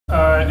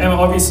And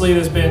obviously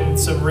there's been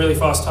some really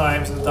fast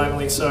times in the Diamond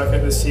League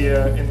circuit this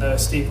year in the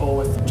steeple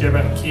with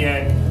Jebet and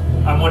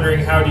Kiyeng. I'm wondering,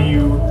 how do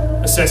you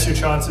assess your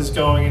chances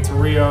going into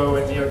Rio,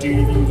 and do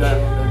you view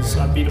them as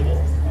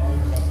unbeatable?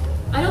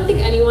 I don't think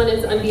anyone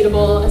is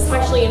unbeatable,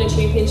 especially in a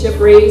championship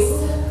race.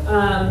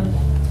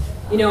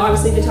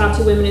 Obviously the top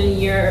two women in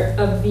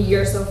the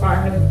year so far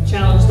have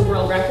challenged the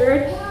world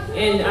record,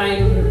 and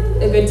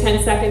I'm a good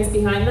 10 seconds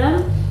behind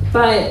them.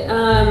 But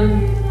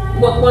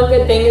one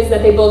good thing is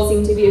that they both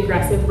seem to be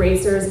aggressive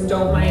racers and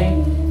don't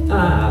mind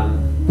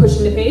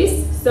pushing the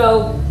pace.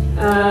 So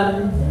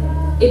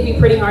it'd be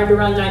pretty hard to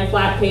run 9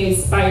 flat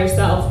pace by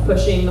yourself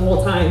pushing the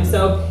whole time.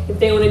 So if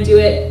they want to do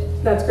it,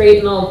 that's great,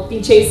 and I'll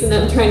be chasing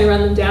them, trying to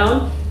run them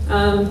down.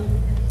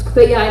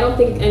 But yeah, I don't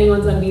think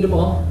anyone's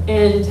unbeatable.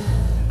 And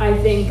I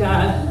think,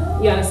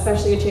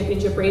 especially a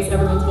championship race,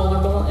 everyone's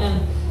vulnerable.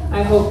 And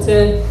I hope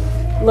to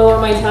lower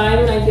my time,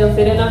 and I feel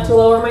fit enough to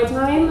lower my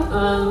time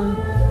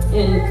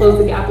and close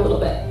the gap a little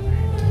bit.